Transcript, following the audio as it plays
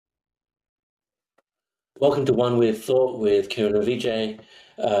Welcome to One Weird Thought with Kieran and Vijay.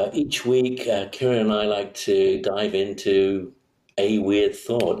 Each week, Kieran and I like to dive into a weird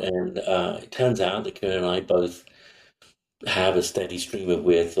thought, and it turns out that Kieran and I both have a steady stream of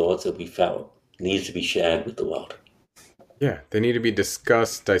weird thoughts that we felt needs to be shared with the world. Yeah, they need to be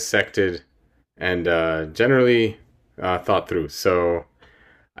discussed, dissected, and generally thought through. So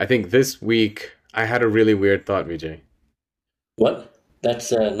I think this week I had a really weird thought, Vijay. What?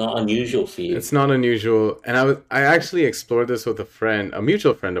 That's not unusual for you. It's not unusual, and I actually explored this with a friend, a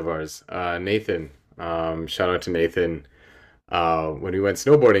mutual friend of ours, Nathan. Shout out to Nathan when we went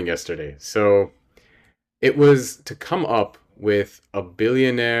snowboarding yesterday. So it was to come up with a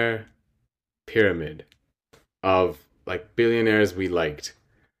billionaire pyramid of like billionaires we liked,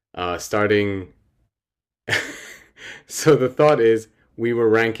 starting. So the thought is we were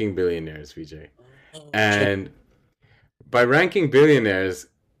ranking billionaires, Vijay, Okay. and by ranking billionaires,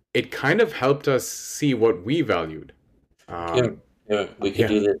 it kind of helped us see what we valued. Um, Kieran, we could yeah,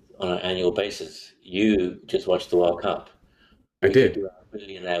 do this on an annual basis. You just watch the World Cup. I We could did do a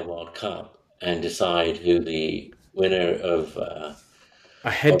billionaire World Cup and decide who the winner a of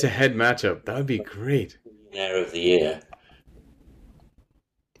head-to-head matchup. That would be great. billionaire of the year.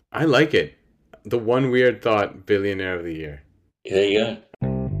 I like it. The one weird thought billionaire of the year. There you go.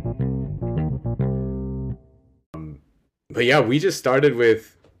 But yeah, we just started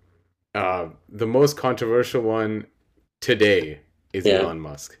with the most controversial one today is Yeah. Elon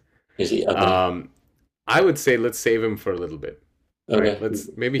Musk. You see, okay. Um, I would say let's save him for a little bit, right? Okay. Let's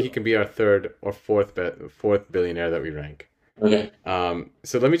maybe he can be our third or fourth billionaire that we rank. Okay.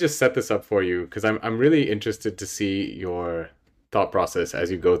 So let me just set this up for you because I'm really interested to see your thought process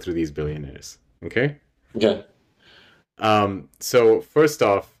as you go through these billionaires. Okay. Okay. So first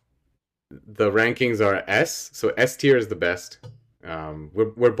off, the rankings are S. So S tier is the best.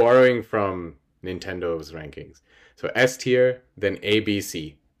 We're borrowing from Nintendo's rankings. So S tier, then A, B,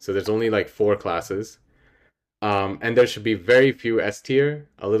 C. So there's only like four classes. And there should be very few S tier,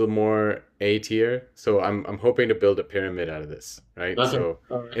 a little more A tier. So I'm hoping to build a pyramid out of this, right? Okay. So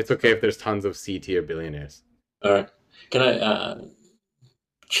All right. it's okay if there's tons of C tier billionaires. All right. Can I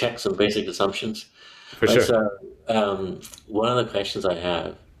check some basic assumptions? For Right. sure. So, one of the questions I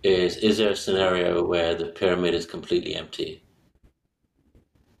have is there a scenario where the pyramid is completely empty?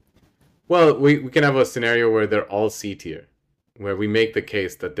 Well, we can have a scenario where they're all C tier, where we make the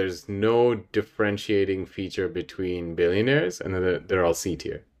case that there's no differentiating feature between billionaires and that they're all C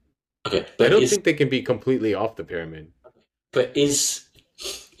tier. Okay. I don't think they can be completely off the pyramid. But is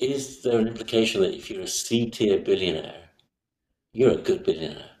there an implication that if you're a C tier billionaire, you're a good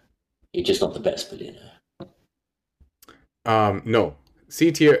billionaire? You're just not the best billionaire. No.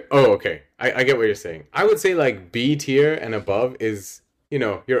 C tier. Oh, okay. I get what you're saying. I would say like B tier and above is,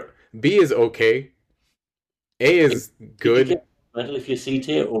 your B is okay. A Did, is did you good. get medal if you're C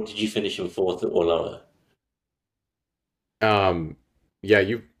tier, or did you finish in fourth or lower? Um, yeah,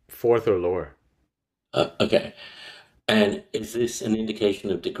 you fourth or lower. Okay. And is this an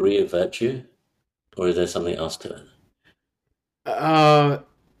indication of degree of virtue, or is there something else to it? Uh,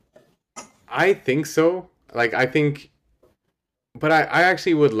 I think so. Like, I think, but I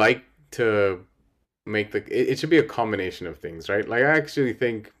actually would like to make it should be a combination of things, right? Like, I actually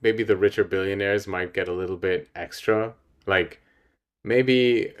think maybe the richer billionaires might get a little bit extra. Like,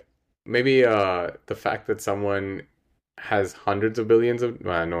 maybe, maybe the fact that someone has hundreds of billions of,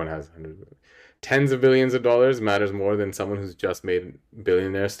 well, no one has hundreds, tens of billions of dollars matters more than someone who's just made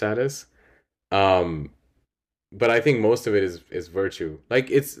billionaire status. Um, but I think most of it is virtue. Like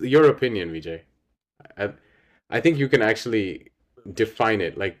it's your opinion, Vijay. I, I think you can actually define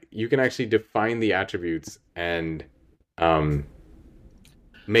it. Like you can actually define the attributes and um,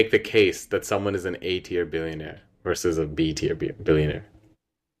 make the case that someone is an A tier billionaire versus a B tier billionaire.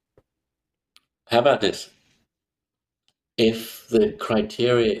 How about this? If the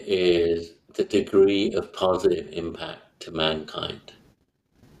criteria is the degree of positive impact to mankind,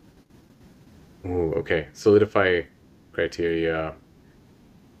 Ooh, okay. Solidify criteria.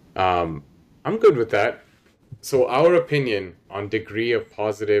 Um, I'm good with that. So, our opinion on degree of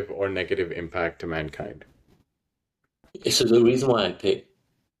positive or negative impact to mankind. so the reason why I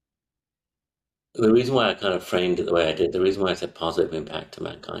kind of framed it the way I did, the reason why I said positive impact to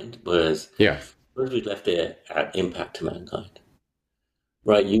mankind was Yeah. suppose we left it at impact to mankind,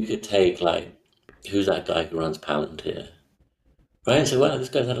 right? You could take like, who's that guy who runs Palantir, right? And say, wow, this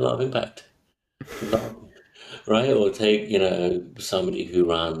guy's had a lot of impact, a lot, right? Or take, somebody who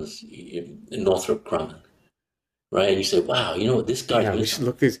runs Northrop Grumman, right? And you say, wow, what this guy's Yeah, really we should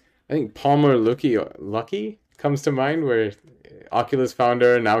look these. I think Palmer Lucky comes to mind, where Oculus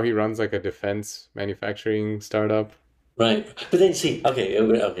founder. Now he runs like a defense manufacturing startup. Right. But then see, okay,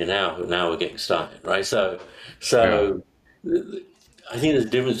 now we're getting started, right? Yeah. So I think there's a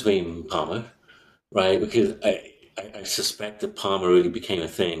difference between Palmer, right? Because I suspect that Palmer really became a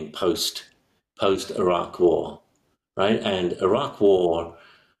thing post Iraq War, right? And Iraq War,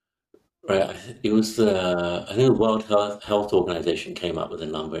 right? It was I think the World Health Organization came up with a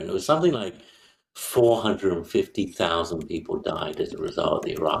number, and it was something like 450,000 people died as a result of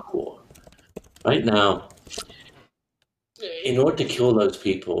the Iraq War. Right now, in order to kill those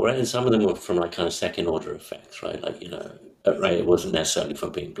people, right, and some of them were from like kind of second order effects, right? Like, right, it wasn't necessarily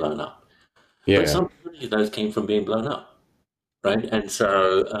from being blown up. But Yeah. some of those came from being blown up, right? And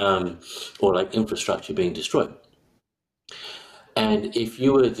so, or like infrastructure being destroyed. And if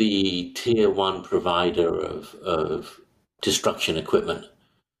you were the tier one provider of destruction equipment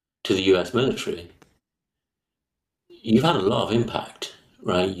to the US military, you've had a lot of impact,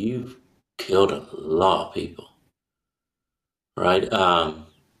 right? You've killed a lot of people, right?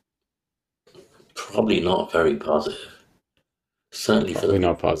 Probably not very positive, certainly for the Probably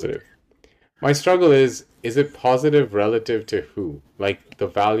not people. positive. My struggle is it positive relative to who? Like the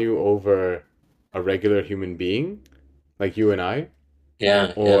value over a regular human being, like you and I? Yeah,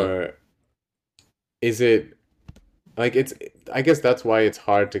 yeah. Or is it like it's I guess that's why it's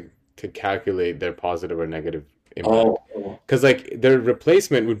hard to calculate their positive or negative impact. Oh, Because like their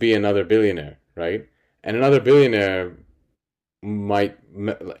replacement would be another billionaire, right? And another billionaire might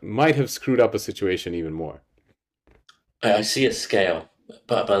have screwed up a situation even more. I see a scale.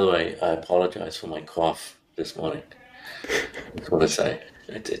 But by the way, I apologize for my cough this morning. I just want to say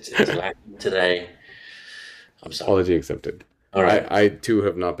it's lacking today. I'm sorry. Apology accepted. All right. I too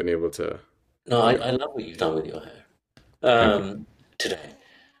have not been able to, No, you know. I love what you've done with your hair Thank you. today.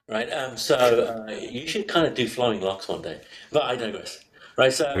 Right. So you should kind of do flowing locks one day. But I digress.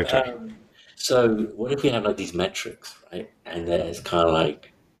 Right. I'm gonna try. So what if we have like these metrics, right? And there's kind of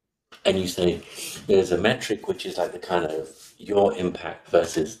like, and you say there's a metric which is like the kind of your impact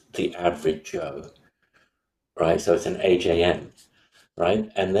versus the average Joe, right? So it's an AJM, right?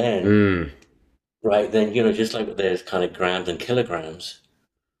 And then, Mm, right, then, just like there's kind of grams and kilograms,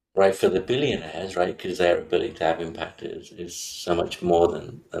 right, for the billionaires, right, because their ability to have impact is so much more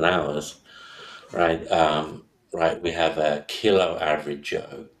than ours, right? Right, we have a kilo average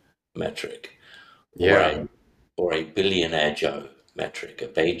Joe metric, or yeah. a billionaire Joe metric, a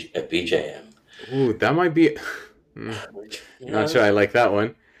BJM, Ooh, that might be. Mm, which, not sure I like that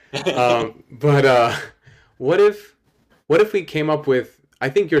one. But what if we came up with? I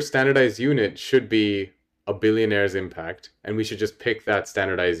think your standardized unit should be a billionaire's impact, and we should just pick that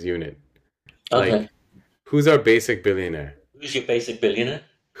standardized unit. okay. Like, who's our basic billionaire? Who's your basic billionaire?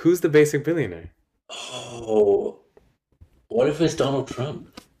 Who's the basic billionaire? Oh, what if it's Donald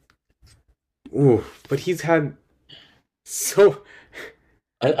Trump? Ooh, but he's had so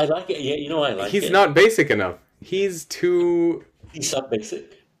I like it. Yeah, I like he's it. not basic enough. He's too. He's sub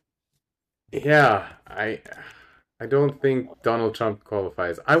basic. Yeah, I don't think Donald Trump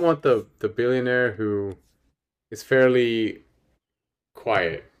qualifies. I want the billionaire who is fairly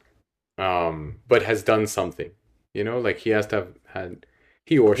quiet, but has done something. Like he has to have had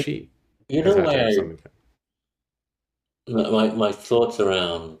he or she You has know had to why have something. my thoughts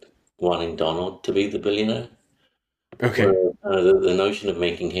around wanting Donald to be the billionaire Okay, were kind of the notion of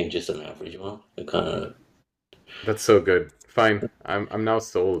making him just an average one. The kind of that's so good. Fine, I'm now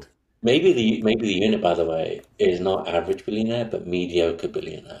sold. maybe the unit, by the way, is not average billionaire, but mediocre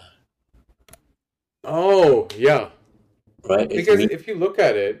billionaire. Oh yeah, Right? It's because me. if you look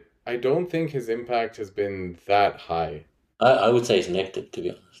at it, I don't think his impact has been that high. I would say it's negative, to be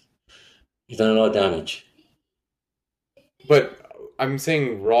honest. He's done a lot of damage. But I'm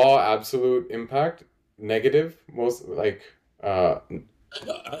saying raw absolute impact negative most like I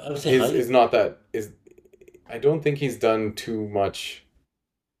would say is highly. is not that is I don't think he's done too much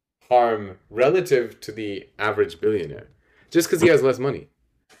harm relative to the average billionaire just because he has less money.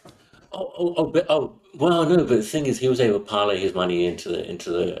 Well, no, but the thing is, he was able to parlay his money into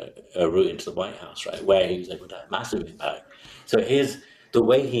the route into the White House, right, where he was able to have massive impact. So the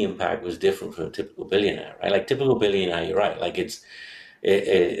way he impact was different from a typical billionaire, right? Like typical billionaire, you're right, like it's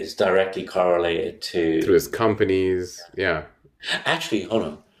directly correlated Through to his companies. Yeah. actually, hold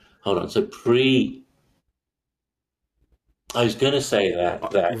on. So I was gonna say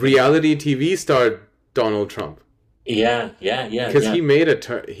that Reality TV star Donald Trump. yeah, yeah, yeah, Because yeah. he made a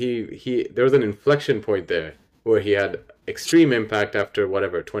turn. He there was an inflection point there where he had extreme impact after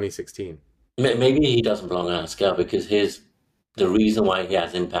whatever 2016. Maybe he doesn't belong on our scale because the reason why he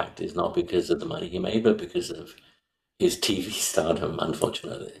has impact is not because of the money he made, but because of his TV stardom,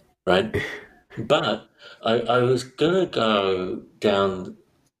 unfortunately, right? But I was gonna go down.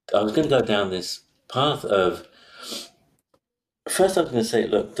 I was gonna go down this path of first. I was gonna say,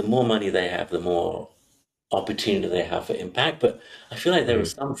 look, the more money they have, the more opportunity they have for impact. But I feel like there are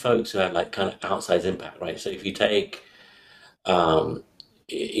Mm. some folks who have like kind of outsized impact, right? So if you take, um,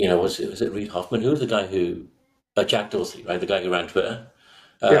 was it Reid Hoffman? Who was the guy who, Jack Dorsey, right? The guy who ran Twitter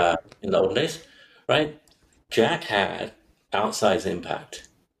Yeah, in the olden days, right? Jack had outsized impact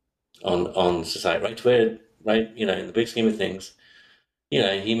on society, right? Twitter, right? In the big scheme of things,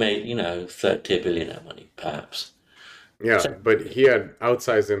 he made, third tier billionaire money, perhaps. yeah, So but he had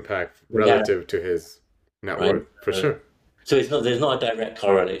outsized impact yeah, relative to his net right. worth, for sure. So there's not a direct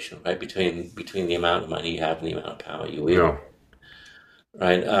correlation, right, between the amount of money you have and the amount of power you wield, No.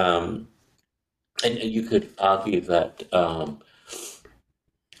 right? And you could argue that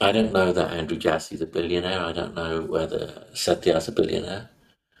I don't know that Andrew Jassy's a billionaire. I don't know whether Satya's a billionaire,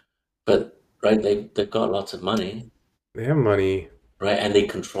 but right, they've got lots of money, They have money. right, and they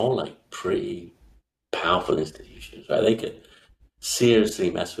control like pretty powerful institutions, right? They could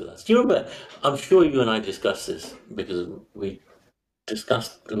seriously mess with us. Do you remember? I'm sure you and I discussed this because we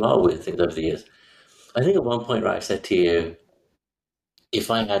discussed a lot of weird things over the years. I think at one point, right, I said to you,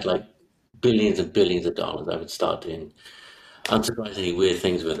 if I had like billions and billions of dollars, I would start doing unsurprisingly weird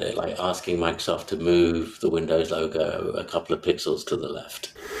things with it, like asking Microsoft to move the Windows logo a couple of pixels to the left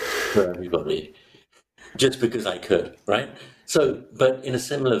for everybody, just because I could, right? So, but in a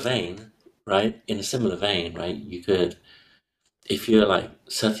similar vein, right? In a similar vein, right? You could, if you're like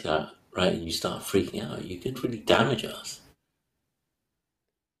Satya, right, and you start freaking out, you could really damage us,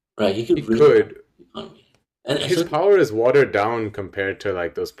 right? You He could really damage could. the economy. And His so, power is watered down compared to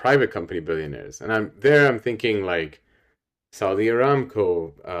like those private company billionaires. And I'm thinking like Saudi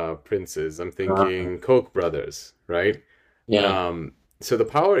Aramco princes. I'm uh, thinking Koch brothers, right? yeah, Um, so the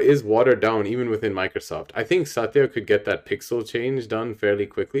power is watered down even within Microsoft. I think Satya could get that pixel change done fairly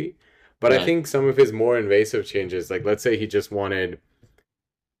quickly, but I right, think some of his more invasive changes, like let's say he just wanted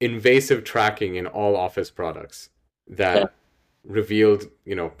invasive tracking in all Office products yeah. that revealed,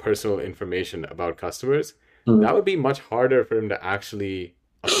 personal information about customers, that Mm. would be much harder for him to actually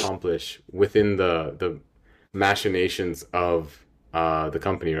accomplish within the machinations of the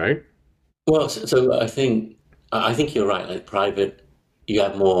company, right? Well, so I think you're right. Like private, you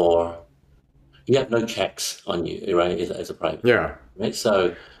have more, you have no checks on you, right? As a private company, Yeah. right?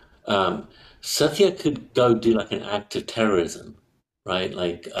 So um, Satya could go do like an act of terrorism, right?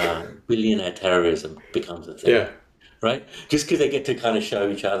 Like billionaire terrorism becomes a thing, Yeah. right? Just because they get to kind of show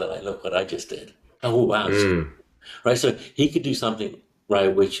each other, like, look what I just did. Oh wow, Mm. right? So he could do something,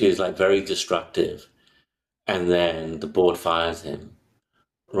 right, which is like very destructive, and then the board fires him,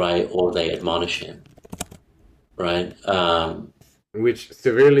 right, or they admonish him, right? Which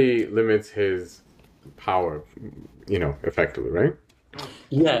severely limits his power, effectively, right?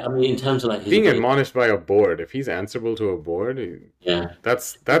 Yeah, I mean, in terms of like his Being ability, admonished by a board, if he's answerable to a board, yeah,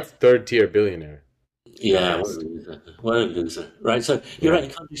 that's third tier billionaire at yeah, what a best. loser, what a loser, right? So you're right, Yeah.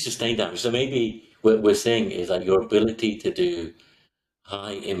 you can't do sustained damage. So maybe what we're saying is like your ability to do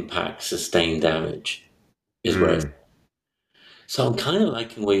high impact sustained damage is where it's. Mm. So I'm kind of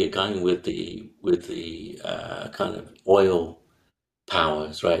liking where you're going with the kind of oil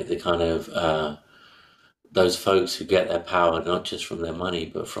powers, right? The kind of those folks who get their power not just from their money,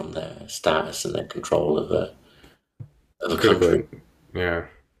 but from their status and their control of a Critical. country, Yeah.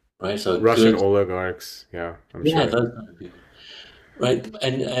 right? So Russian good, oligarchs. Yeah, I'm yeah, sure. those kind of people. Right,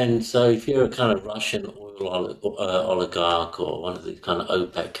 and so if you're a kind of Russian oil oligarch or one of these kind of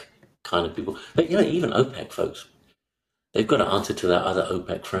OPEC kind of people, but even OPEC folks, they've got to answer to their other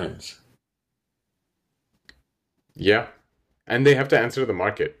OPEC friends. Yeah. And they have to answer to the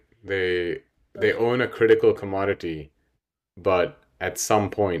market. They own a critical commodity, but at some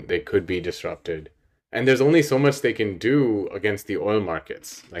point they could be disrupted. And there's only so much they can do against the oil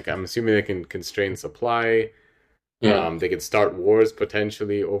markets. Like I'm assuming they can constrain supply. Yeah, They could start wars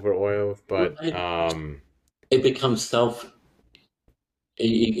potentially over oil, but right. It becomes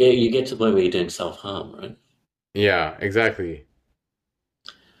you get to the point where you're doing self harm, right? yeah, exactly.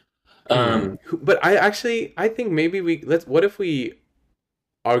 Um, But I think maybe we let's. What if we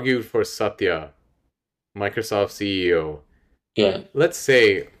argued for Satya, Microsoft CEO? yeah, Let's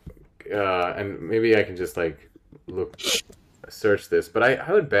say, and maybe I can just like look search this, but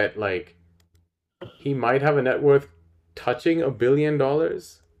I would bet like he might have a net worth touching $1 billion.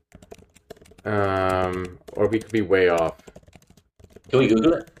 Or we could be way off. can we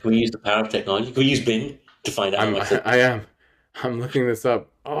Google it? Can we use the power of technology? Can we use Bing to find out how I'm much? I am I'm looking this up.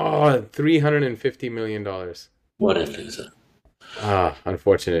 Oh, $350 million. What a loser. Ah,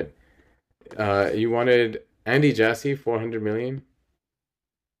 unfortunate. You wanted Andy Jassy, 400 million.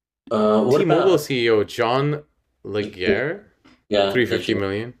 What T-Mobile about CEO John Legere, yeah, 350 legit.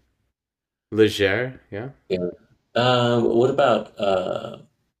 million. Legere, yeah. Yeah.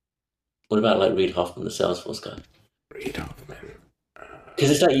 What about like Reid Hoffman, the Salesforce guy? Reid Hoffman.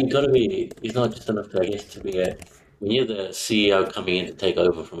 Because it's like you've got to be. It's not just enough to, I guess, to be a. When you're the CEO coming in to take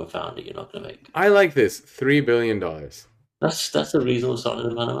over from a founder, you're not going to make. I like this. $3 billion. That's a reasonable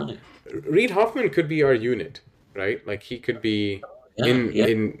solid amount of money. Reid Hoffman could be our unit, right? Like he could be Yeah, in yeah,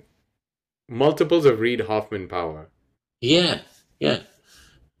 multiples of Reid Hoffman power. yeah, yeah.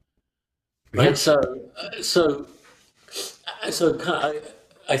 Yeah. Right.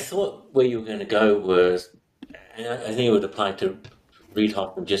 I thought where you were going to go was, and I think it would apply to Reid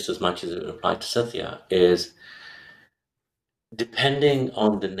Hoffman just as much as it would apply to Satya, is depending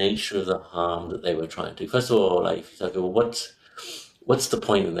on the nature of the harm that they were trying to do. First of all, like if you say, okay, well, what's the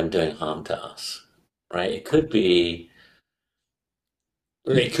point of them doing harm to us, right? It could be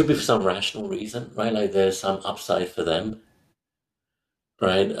for some rational reason, right? Like there's some upside for them,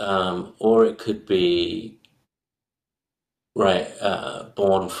 right? Or it could be right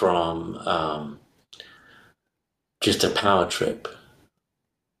born from just a power trip,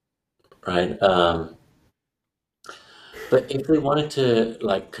 right? But if they wanted to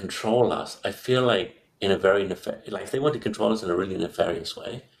like control us, I feel like in a very like if they want to control us in a really nefarious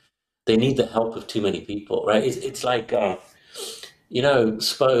way, they need the help of too many people, right? It's like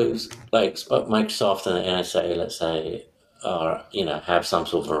suppose Microsoft and the NSA, let's say, are have some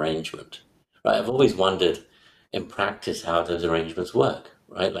sort of arrangement, right? I've always wondered in practice how those arrangements work,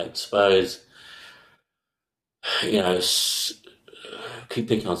 right? Like suppose you know s- keep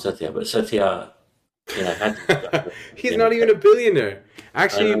picking on Satya, but Satya had these guys at the He's not NSA. even a billionaire.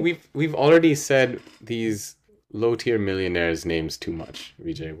 I Actually, know we've already said these low tier millionaires names too much,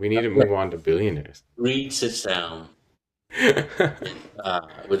 Vijay. We need to move on to billionaires. Reed sits down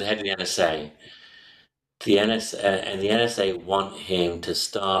with the head of the NSA. The NSA want him to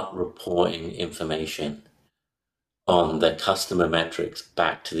start reporting information on their customer metrics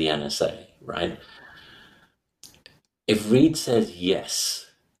back to the NSA, right? If Reed says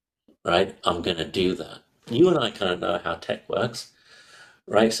yes, right, I'm going to do that. You and I kind of know how tech works,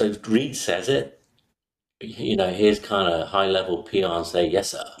 right? So if Reed says it, his kind of high level PR say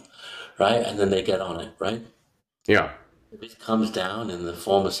yes, sir, right, and then they get on it, right? Yeah. If it comes down in the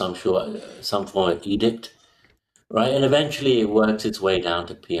form of some form of edict, right, and eventually it works its way down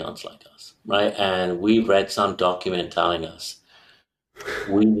to peons like us, right, and we've read some document telling us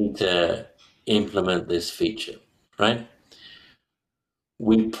we need to implement this feature, right?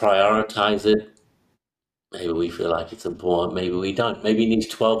 We prioritize it. Maybe we feel like it's important. Maybe we don't. Maybe it needs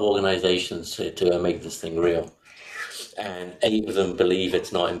 12 organizations to make this thing real. And 8 of them believe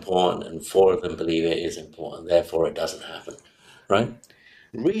it's not important, and 4 of them believe it is important. Therefore, it doesn't happen, right?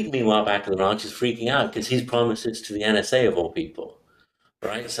 Reed, meanwhile, back in the ranch is freaking out because he's promises to the NSA of all people,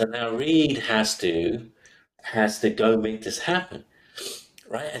 right? So now Reed has to go make this happen,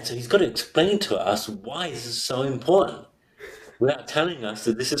 right? And so he's got to explain to us why this is so important without telling us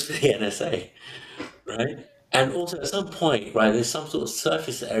that this is for the NSA, right? And also at some point, right, there's some sort of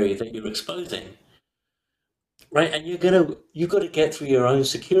surface area that you're exposing, right? And you've got to get through your own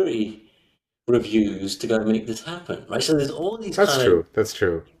security reviews to go make this happen, right? So there's all these That's kind of true. That's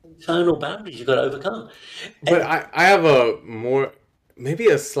true. internal boundaries you've got to overcome. But And I have a more, maybe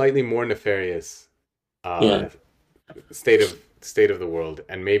a slightly more nefarious yeah, uh, state of the world,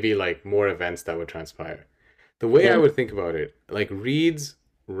 and maybe like more events that would transpire. The way I yeah, would think about it, like Reed's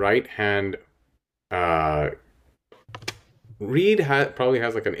right hand, uh, probably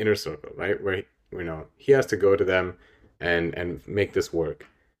has like an inner circle, right, where he has to go to them and make this work.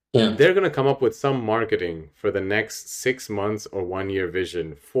 yeah, They're gonna come up with some marketing for the next 6 months or 1 year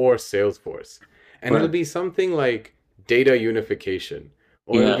vision for Salesforce, and it'll right, be something like data unification,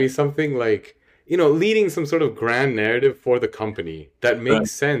 or it'll yeah, be something like leading some sort of grand narrative for the company that right.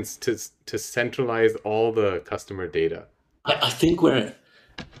 makes sense to centralize all the customer data. I think where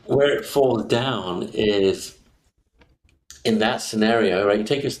it falls down is in that scenario, right? You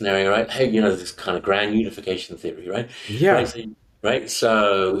take your scenario, right? Hey, this kind of grand unification theory, right? Right. Yeah, So, right.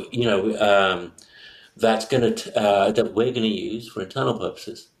 So, that we're gonna use for internal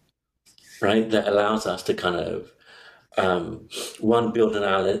purposes, right? That allows us to kind of one build an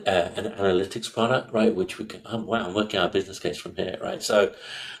analytics product, right? Which we can wow, I'm working out a business case from here, right? So,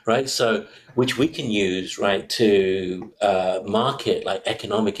 right, so which we can use, right, to market like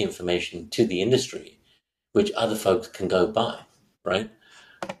economic information to the industry, which other folks can go buy, right?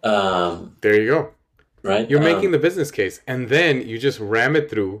 Um, there you go. right? You're making the business case, and then you just ram it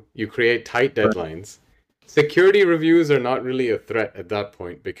through. You create tight deadlines. Security reviews are not really a threat at that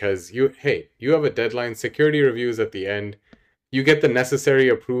point because you have a deadline. Security reviews at the end. You get the necessary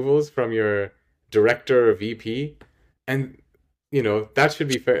approvals from your director or VP, and that should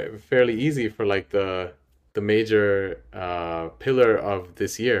be fairly easy for like the major pillar of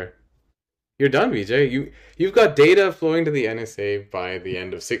this year. You're done, VJ. You've got data flowing to the NSA by the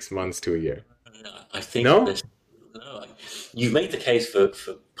end of 6 months to a year. I think No? this. No, you've made the case for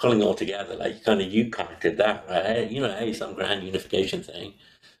pulling all together. Like kind of you did that, right? Hey, some grand unification thing.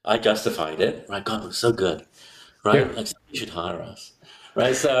 I justified it. Right? God, it was so good, Yeah. right? Like you should hire us,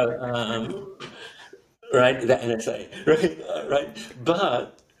 right? So, right, the NSA, right, right.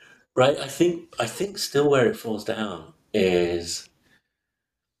 But right, I think still where it falls down is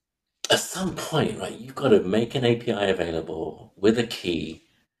at some point, right? You've got to make an API available with a key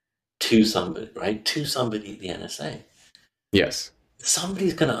to somebody, right? To somebody at the NSA. Yes.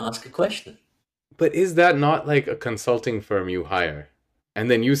 Somebody's going to ask a question. But is that not like a consulting firm you hire? And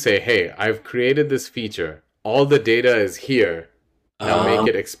then you say, hey, I've created this feature. All the data is here. Now make Um,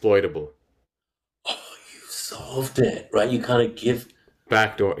 it exploitable. oh, you solved it, right? You kind of give.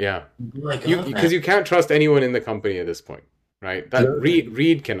 Backdoor, yeah. Oh my You God, man. because you can't trust anyone in the company at this point, right? That No,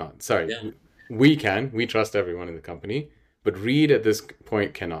 Reed cannot. Sorry, yeah. we can. We trust everyone in the company, but Reed at this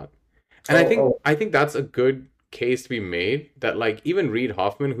point cannot. And I Oh, think oh, I think that's a good case to be made that like even Reed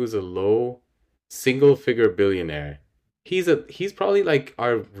Hoffman, who's a low single figure billionaire, he's probably like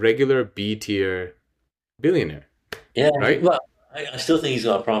our regular B tier billionaire, yeah. right? Well, I still think he's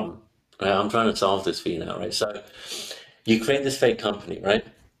got a problem. Right? I'm trying to solve this for you now, right? So you create this fake company, right?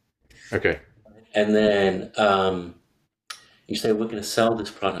 Okay. And then you say we're going to sell this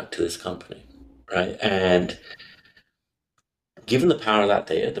product to this company, right? And given the power of that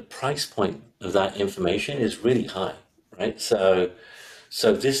data, the price point of that information is really high, right? So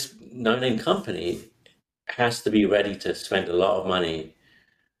this no-name company has to be ready to spend a lot of money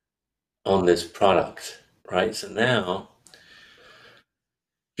on this product, right? So now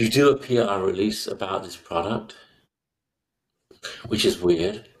you do a PR release about this product, which is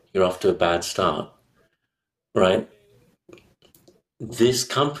weird. You're off to a bad start, right? This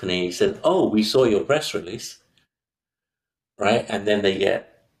company said, "Oh, we saw your press release," right? And then they get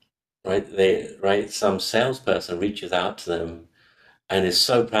some salesperson reaches out to them and is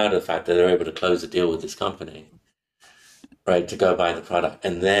so proud of the fact that they're able to close a deal with this company, right, to go buy the product,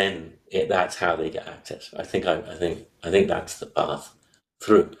 and then that's how they get access. I think that's the path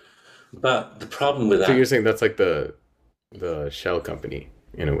through. But the problem with So you're that, saying that's like the shell company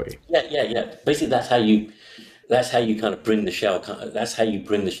in a way. yeah, yeah, yeah. Basically, that's how you kind of bring the shell. That's how you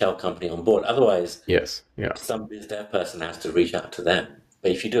bring the shell company on board. Otherwise, Yes. Yeah. some biz dev person has to reach out to them.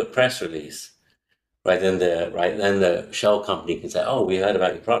 But if you do a press release, then the shell company can say, "Oh, we heard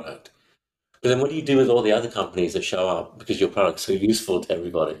about your product." But then what do you do with all the other companies that show up because your product's so useful to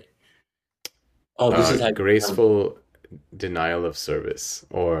everybody? Oh, this is how you become, Graceful denial of service,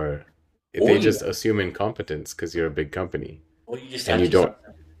 or or they you, just assume incompetence because you're a big company or you just and you actually start.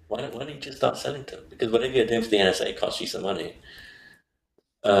 don't. Why don't you just start selling to them? Because whatever you're doing for the NSA costs you some money,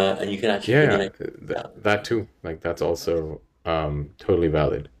 and you can actually bring Yeah, in a. Yeah, that too. Like that's also totally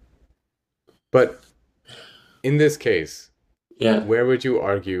valid. But in this case, yeah, where would you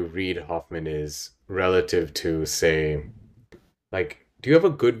argue Reed Hoffman is relative to, say, like, do you have a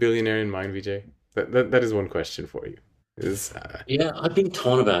good billionaire in mind, VJ? That is one question for you. Is yeah. I've been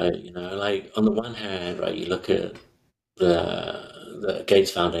torn about it. Like on the one hand, right, you look at the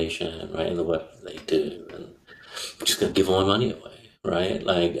Gates Foundation, right, and the work that they do, and I'm just going to give all my money away, right?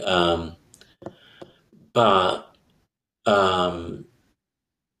 Like, but um,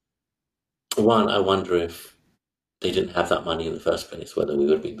 one, I wonder if they didn't have that money in the first place, whether we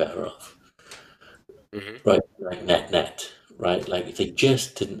would have been better off, Mhm. right? Like net, right? Like if they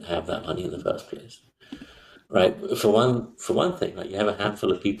just didn't have that money in the first place, right? For one thing, like you have a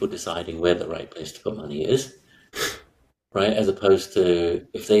handful of people deciding where the right place to put money is, right? As opposed to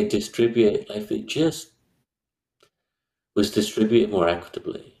if they distribute, like if it just was distributed more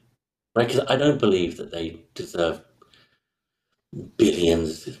equitably, right? Because I don't believe that they deserve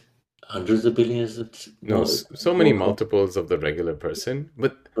billions, hundreds of billions of no, more, so many more cost, multiples of the regular person,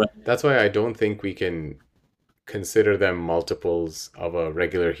 but right? that's why I don't think we can consider them multiples of a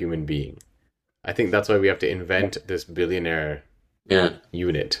regular human being. I think that's why we have to invent this billionaire Yeah.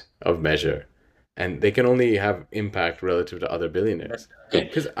 unit of measure. And they can only have impact relative to other billionaires. Okay.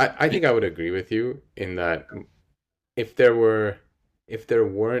 Because I think I would agree with you in that if there were if there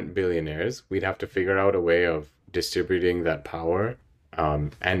weren't billionaires, we'd have to figure out a way of distributing that power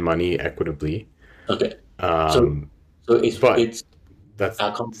and money equitably. Okay. So Um, so but it's that's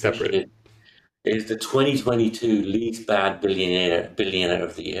our competition separate. is the 2022 least bad billionaire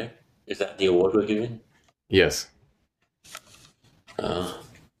of the year. Is that the award we're giving? Yes. Uh,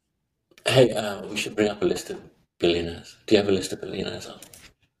 hey, we should bring up a list of billionaires. Do you have a list of billionaires up?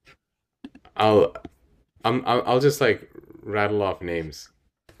 I'll I'll just like rattle off names.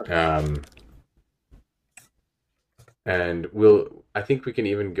 Okay. Um, and we'll I think we can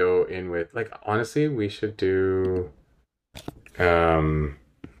even go in with like honestly we should do um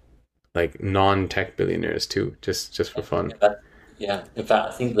like non-tech billionaires too, just for fun. Yeah, yeah. In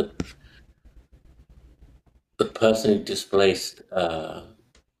fact, I think the person who displaced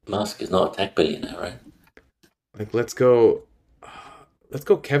Musk is not a tech billionaire, right? Like let's go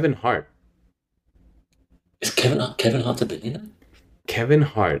Kevin Hart. Is Kevin Hart a billionaire? Kevin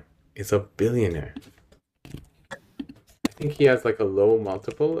Hart is a billionaire. I think he has like a low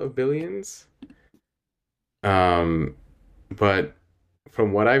multiple of billions. Um, but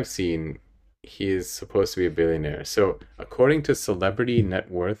from what I've seen, he is supposed to be a billionaire. So according to Celebrity Net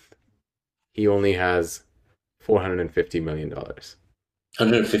Worth, he only has $450 million.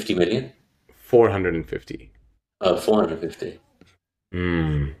 150 million? 450. Oh, 450.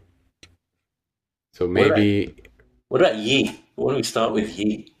 Hmm. So What about maybe what about Yi? Why don't we start with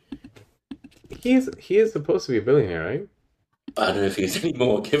Yi? he is supposed to be a billionaire, right? I don't know if he's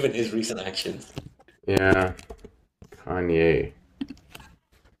anymore given his recent actions. Yeah. Kanye.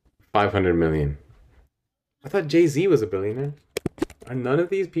 500 million. I thought Jay-Z was a billionaire. Are none of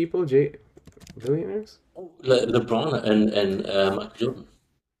these people billionaires? Oh, LeBron and Michael Jordan.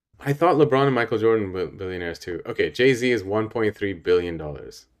 I thought LeBron and Michael Jordan were billionaires too. Okay, Jay-Z is $1.3 billion.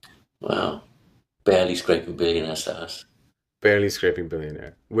 Wow. Barely scraping billionaire status. Barely scraping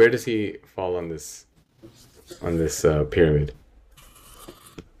billionaire. Where does he fall on this pyramid?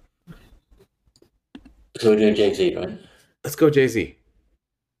 So we're doing Jay-Z, right? Let's go Jay-Z.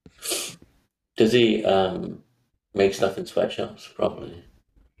 Does he make stuff in sweatshops? Probably.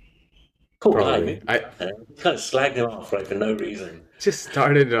 Cool guy, Probably. maybe. I Kind of slagged him off, right, for no reason. just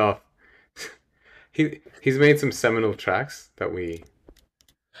started off. He's made some seminal tracks that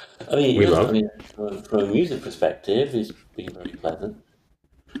I mean, we yes, I love. mean, from a music perspective, he's been very pleasant.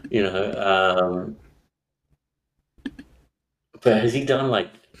 You know, but has he done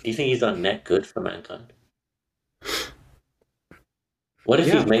like? Do you think he's done net good for mankind? What if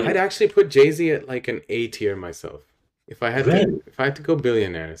he's Yeah, made I'd it? actually put Jay-Z at like an A tier myself. Really? If I had to go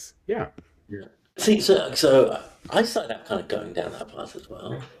billionaires. Yeah. Yeah. See, so I started out kind of going down that path as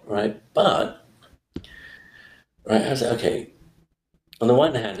well, right? But right, I was like, okay. On the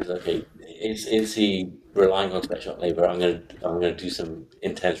one hand, is okay. Is he relying on sweatshop labor? I'm gonna do some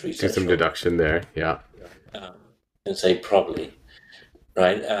intense Do research some for deduction there. Yeah. um, and say probably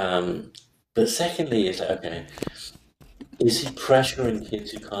right. But secondly, is like, okay. Is he pressuring kids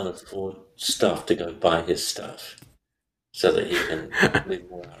who can't afford stuff to go buy his stuff so that he can live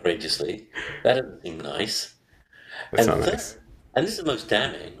more outrageously? That doesn't seem nice. That's And not nice. third, and this is the most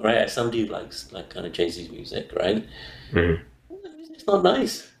damning, right? As somebody who likes like kind of Jay Z's music, right? Mhm. The music's not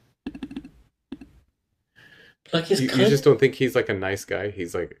nice. Like his You kind, just don't think he's like a nice guy.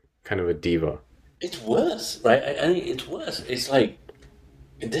 He's like kind of a diva. it's worse, right? I mean, it's worse. It's like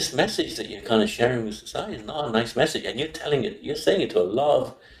this message that you're kind of sharing with society is not a nice message, and you're telling it, you're saying it to a lot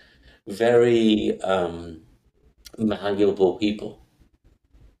of very malleable people,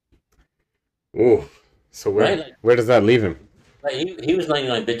 Ooh. So right? Like, where does that leave him? he was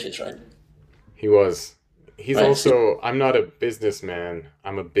 99 bitches, right? He was. He's Right. So, also. I'm not a businessman.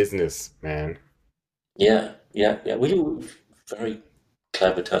 I'm a businessman. yeah, yeah, yeah. Very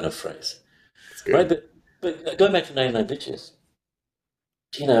clever turn of phrase, It's right? good. But going back to 99 bitches,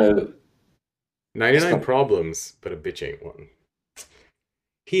 you know, it's 99 not. problems, but a bitch ain't one.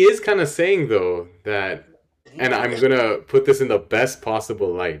 He is kind of saying though that, and I'm gonna put this in the best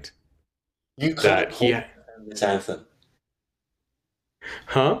possible light. You can't That call he, that a feminist anthem.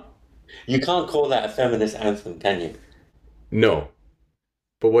 huh? You can't call that a feminist anthem, can you? No.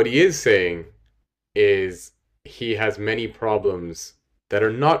 But what he is saying is he has many problems that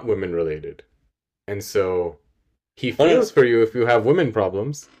are not women related. And so he No, no, feels for you if you have women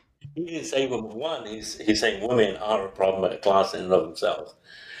problems. he didn't say women. One, he's saying women are a problem at a class in and of themselves.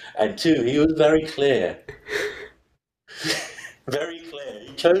 And two, he was very clear, very clear.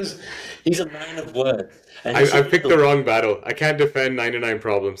 He's a man of words, and he I said picked the wrong battle. I can't defend 99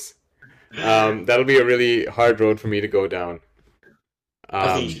 problems. That'll be a really hard road for me to go down.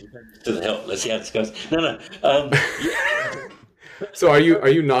 I think you Um, should send this to the help. Let's see how this goes. No, no. Yeah, so are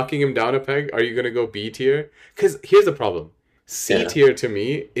you knocking him down a peg? Are you gonna go B tier? Because here's the problem. C Yeah. tier to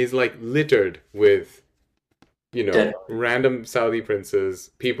me is like littered with, Dead. random Saudi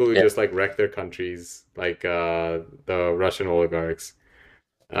princes, people who Yeah. just like wreck their countries, like the Russian oligarchs.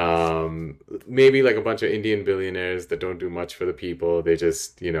 Maybe like a bunch of Indian billionaires that don't do much for the people. They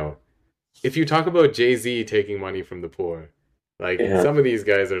just, if you talk about Jay-Z taking money from the poor, like Yeah. some of these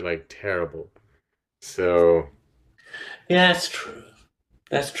guys are like terrible. So, Yeah, that's true.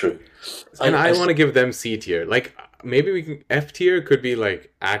 That's true. and I I want still, to give them C tier. Like maybe we can F tier could be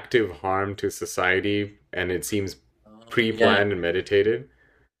like active harm to society and it seems yeah, pre-planned and meditated. I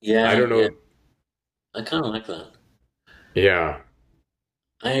yeah, don't yeah. know. I kind of like that. Yeah.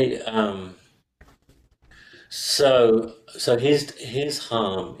 I so his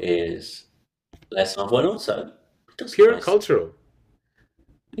harm is less harmful, and also he does some Pure nice. cultural.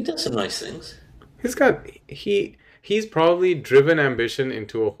 He does some nice things. He's got he's probably driven ambition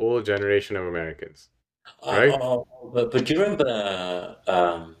into a whole generation of Americans, right? But do you remember?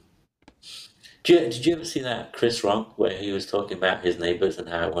 Did you ever see that Chris Rock where he was talking about his neighbors and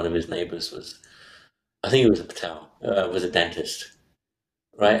how one of his neighbors was, I think it was a Patel, was a dentist,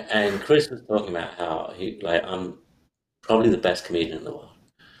 right? And Chris was talking about how he like I'm probably the best comedian in the world,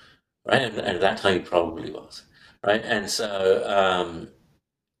 right? And at that time he probably was, right?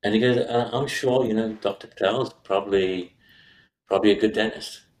 And he goes, I'm sure Dr. Patel is probably a good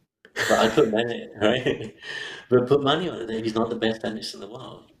dentist, but I put money, right? But put money on it that he's not the best dentist in the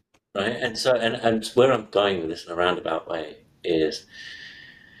world, right? And where I'm going with this in a roundabout way is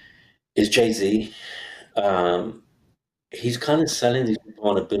Jay-Z. Um, he's kind of selling these people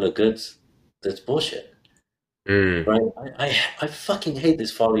on a bill of goods that's bullshit, Mm, right? I fucking hate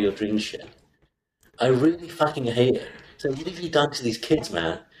this follow your dream shit. I really fucking hate it. So what have you done to these kids,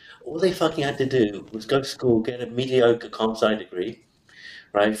 man? All they fucking had to do was go to school, get a mediocre comp sci degree,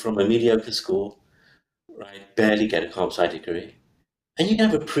 right, from a mediocre school, right, barely get a comp sci degree, and you can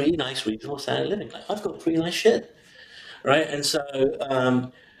have a pretty nice, reasonable standard of living. Like I've got pretty nice shit, right?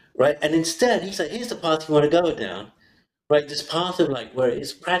 Right, and instead he's like, here's the path you want to go down, right? This path of like where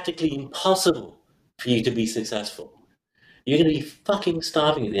it's practically impossible for you to be successful. You're going to be fucking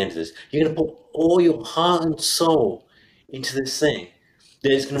starving at the end of this. You're going to put all your heart and soul into this thing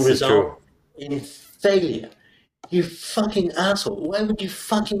that is going to this is true. result in failure. You fucking asshole. Why would you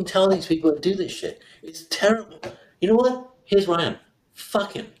fucking tell these people to do this shit? It's terrible. You know what? Here's Ryan.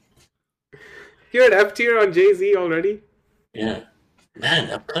 Fuck him. You're at F tier on Jay Z already. Yeah.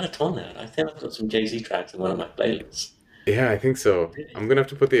 Man, I'm kind of torn now. I think I've got some Jay-Z tracks in one of my playlists. Yeah, I think so. I'm gonna have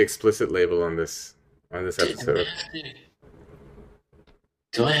to put the explicit label on this episode.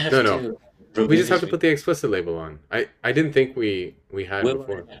 Do I No, have no, to we remove just have his? to put the explicit label on. I didn't think we had We're running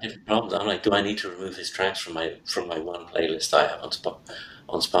before. into different problems. I'm like, do I need to remove his tracks from my one playlist I have on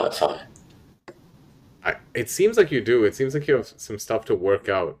Spotify? It seems like you do. It seems like you have some stuff to work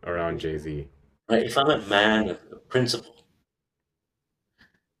out around Jay Z. Right? If I'm a man of principle,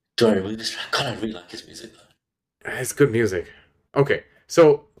 do I remove his track? God, I really like his music though. It's good music. Okay,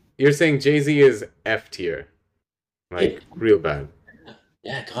 so you're saying Jay Z is F tier, Yeah, like real bad.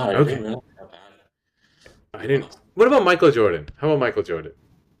 yeah. God, I didn't Okay, realize how bad I he didn't. was. What about Michael Jordan? How about Michael Jordan?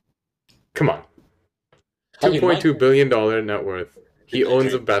 Come on, two Okay, point two Michael, billion dollar net worth. He the owns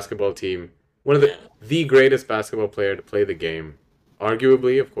a dream. basketball team. One of Yeah. the greatest basketball player to play the game,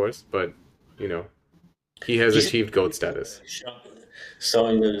 arguably, of course, but you know he has He's achieved GOAT status.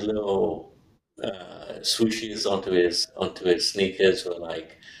 sewing those little swooshes onto his sneakers were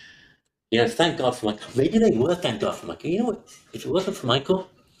like, thank God for Michael. Maybe they were thank God for Michael. You know what? If it wasn't for Michael,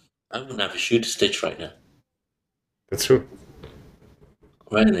 I wouldn't have a shoe to stitch right now. That's true.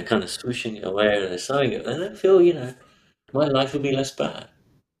 Right? And they're kind of swooshing it away and they're sewing it. And I feel, my life would be less bad.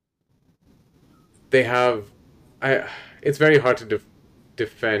 They have. I. It's very hard to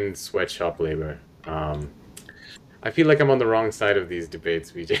defend sweatshop labor. I feel like I'm on the wrong side of these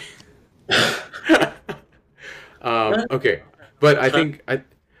debates, VJ. Right? Okay, but I Try, think I.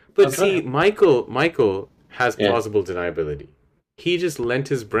 But I'm trying see, to. Michael has Yeah. plausible deniability. He just lent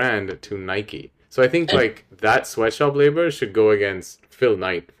his brand to Nike, so I think And like that sweatshop labor should go against Phil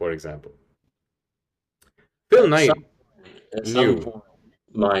Knight, for example. Phil at some, Knight at some knew point,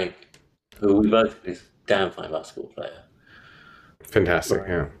 Mike, who we both is a damn fine basketball player, fantastic. right?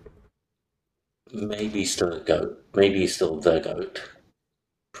 Yeah, Maybe still a GOAT. Maybe still the GOAT,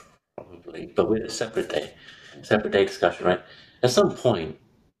 probably. But we're a separate day discussion, right? At some point,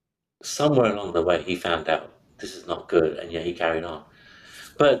 somewhere along the way, he found out this is not good, and yet he carried on.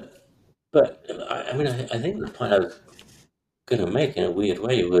 But, I mean, I think the point I was going to make in a weird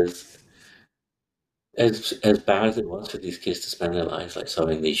way was as bad as it was for these kids to spend their lives like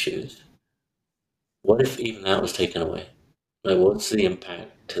sewing these shoes. What if even that was taken away? Like, what's the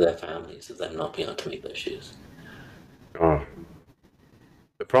impact to their families of them not being able to make those shoes? Oh,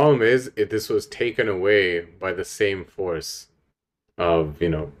 the problem is if this was taken away by the same force of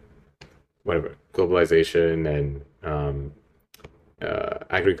whatever globalization and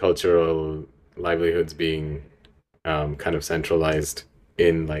agricultural livelihoods being kind of centralized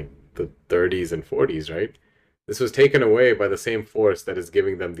in like the 30s and 40s, right? This was taken away by the same force that is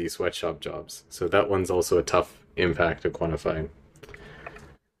giving them these sweatshop jobs. So that one's also a tough impact to quantify.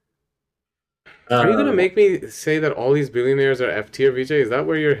 Are you gonna Um, make me say that all these billionaires are F tier, VJ? Is that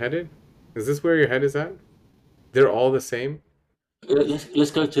where you're headed? Is this where your head is at? They're all the same?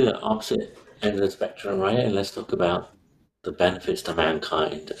 let's go to the opposite end of the spectrum, right? And let's talk about the benefits to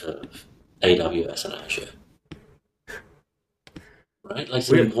mankind of AWS and Azure, right? Like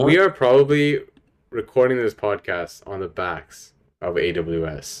some We important. are probably recording this podcast on the backs of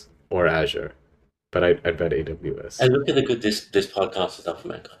AWS or Azure, but I'd bet AWS. And look at the good this podcast has done for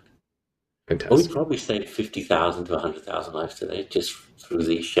mankind. Well, we Fantastic. probably saved 50,000 to 100,000 lives today just through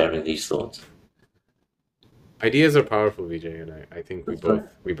these sharing these thoughts. Ideas are powerful, VJ, and I think That's right.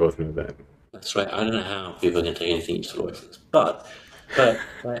 we both know that. That's right. I don't know how people can take anything useful away from this, but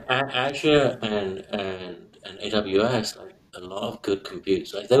Azure and AWS, like a lot of good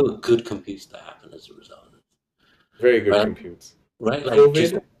computes, like there were good computes that happened as a result of it, Very good right? computes. Right? Like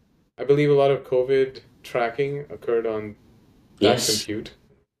just COVID, I believe a lot of COVID tracking occurred on that yes, compute.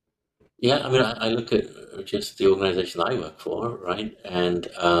 yeah. I mean, I look at just the organization I work for, right, and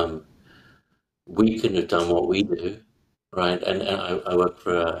we couldn't have done what we do, right? And I work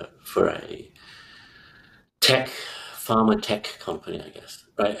for a tech pharma tech company, I guess,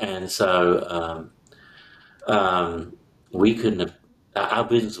 right? And so we couldn't have our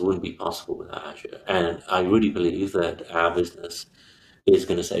business wouldn't be possible without Azure. And I really believe that our business is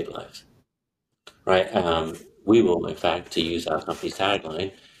going to save lives, right? We will, in fact, to use our company's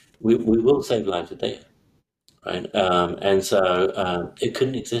tagline, we will save lives with data, right? And so it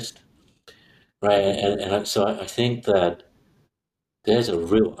couldn't exist, right? So I think that there's a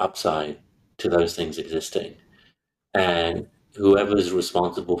real upside to those things existing. And whoever's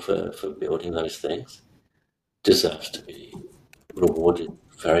responsible for building those things deserves to be rewarded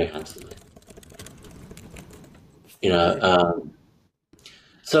very handsomely. You know, Okay.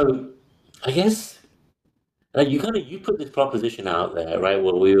 so I guess you put this proposition out there, right?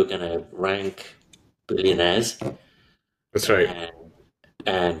 Where we were going to rank billionaires, That's right.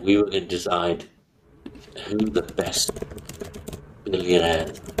 and we were going to decide who the best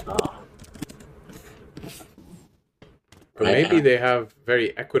billionaires are, But right? maybe they have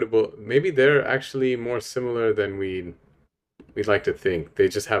very equitable. Maybe they're actually more similar than we'd like to think. They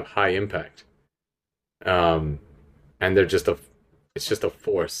just have high impact. Um, and they're just a it's just a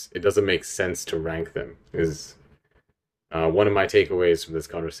force. It doesn't make sense to rank them. Is one of my takeaways from this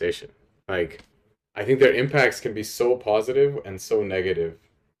conversation. Like, I think their impacts can be so positive and so negative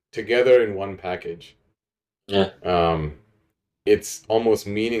together in one package. Yeah. Um, it's almost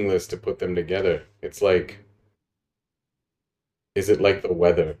meaningless to put them together. It's like, is it like the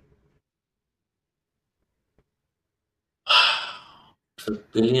weather? So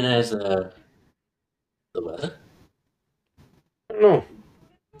billionaires are the weather. I don't know.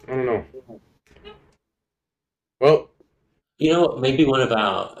 I don't know. Well, You know what? Maybe one of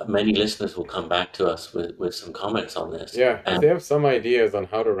our many listeners will come back to us with some comments on this. yeah, if And they have some ideas on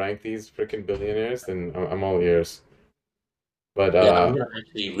how to rank these freaking billionaires, then I'm all ears. But yeah, I'm going to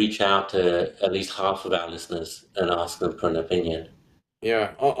actually reach out to at least half of our listeners and ask them for an opinion.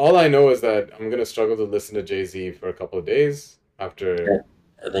 yeah, all I know is that I'm gonna struggle to listen to Jay Z for a couple of days after Yeah.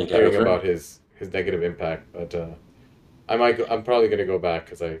 And then get hearing over it. about his negative impact. But I'm probably gonna go back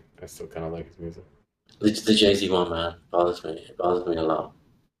because I still kind of like his music. The Jay-Z one, man, bothers me. It bothers me a lot.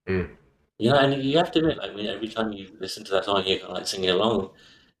 Mm, You know, and you have to admit, like, I mean, every time you listen to that song, you're kind of like singing along.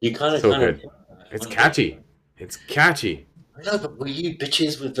 You so kind of, good. I It's wonder, catchy. It's catchy. I know, but were you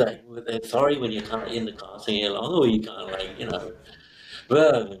bitches with like with authority when you're kind of in the car singing along, or you kind of like,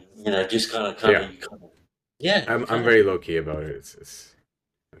 well, just Yeah, you kind of, yeah, you I'm kind of. very low key about it. It's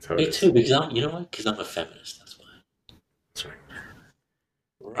that's how it Me is. too, because you know what? Because I'm a feminist. That's why. That's right.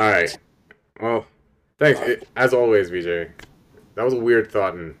 All right. Right. Well, thanks. As always, VJ. That was a weird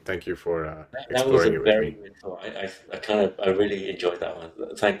thought, and thank you for That was a exploring it with very me. good thought. I really enjoyed that one.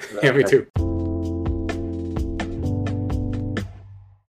 Thank, Yeah, me thank too.